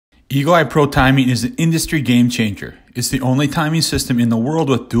Eagle Eye Pro Timing is an industry game changer. It's the only timing system in the world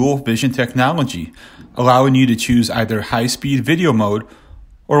with dual vision technology, allowing you to choose either high-speed video mode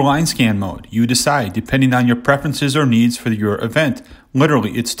or line scan mode. You decide, depending on your preferences or needs for your event.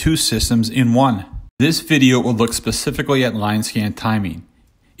 Literally, it's two systems in one. This video will look specifically at line scan timing.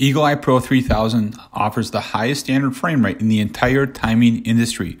 Eagle Eye Pro 3000 offers the highest standard frame rate in the entire timing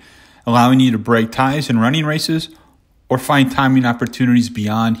industry, allowing you to break ties in running races or find timing opportunities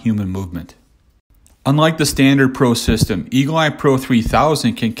beyond human movement. Unlike the standard Pro system, Eagle Eye Pro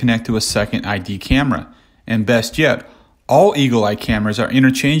 3000 can connect to a second ID camera. And best yet, all Eagle Eye cameras are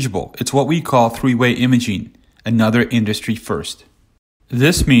interchangeable. It's what we call three-way imaging, another industry first.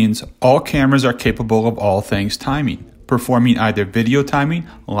 This means all cameras are capable of all things timing, performing either video timing,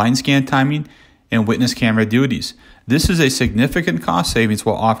 line scan timing, and witness camera duties. This is a significant cost savings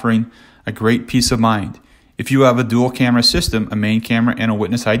while offering a great peace of mind. If you have a dual camera system, a main camera and a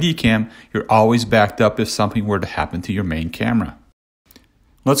witness ID cam, you're always backed up if something were to happen to your main camera.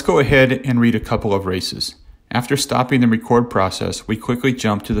 Let's go ahead and read a couple of races. After stopping the record process, we quickly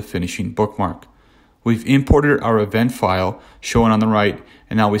jump to the finishing bookmark. We've imported our event file shown on the right,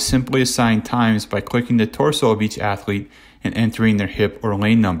 and now we simply assign times by clicking the torso of each athlete and entering their hip or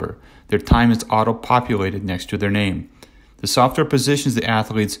lane number. Their time is auto-populated next to their name. The software positions the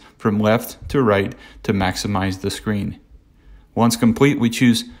athletes from left to right to maximize the screen. Once complete, we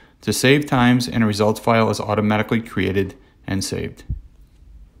choose to save times and a results file is automatically created and saved.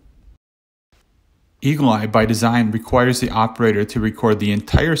 Eagle Eye, by design, requires the operator to record the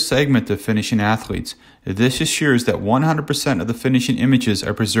entire segment of finishing athletes. This assures that 100% of the finishing images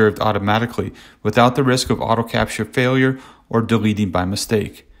are preserved automatically without the risk of auto-capture failure or deleting by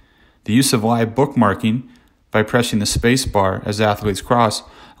mistake. The use of live bookmarking by pressing the space bar as athletes cross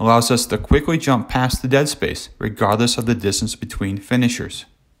allows us to quickly jump past the dead space, regardless of the distance between finishers.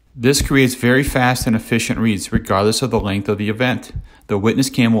 This creates very fast and efficient reads, regardless of the length of the event. The witness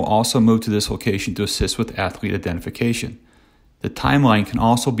cam will also move to this location to assist with athlete identification. The timeline can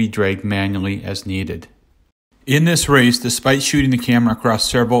also be dragged manually as needed. In this race, despite shooting the camera across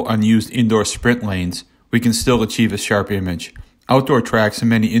several unused indoor sprint lanes, we can still achieve a sharp image. Outdoor tracks and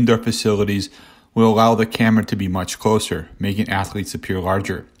many indoor facilities will allow the camera to be much closer, making athletes appear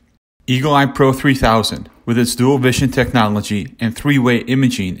larger. Eagle Eye Pro 3000, with its dual vision technology and three-way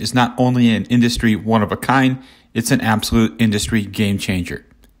imaging, is not only an industry one of a kind, it's an absolute industry game changer.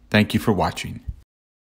 Thank you for watching.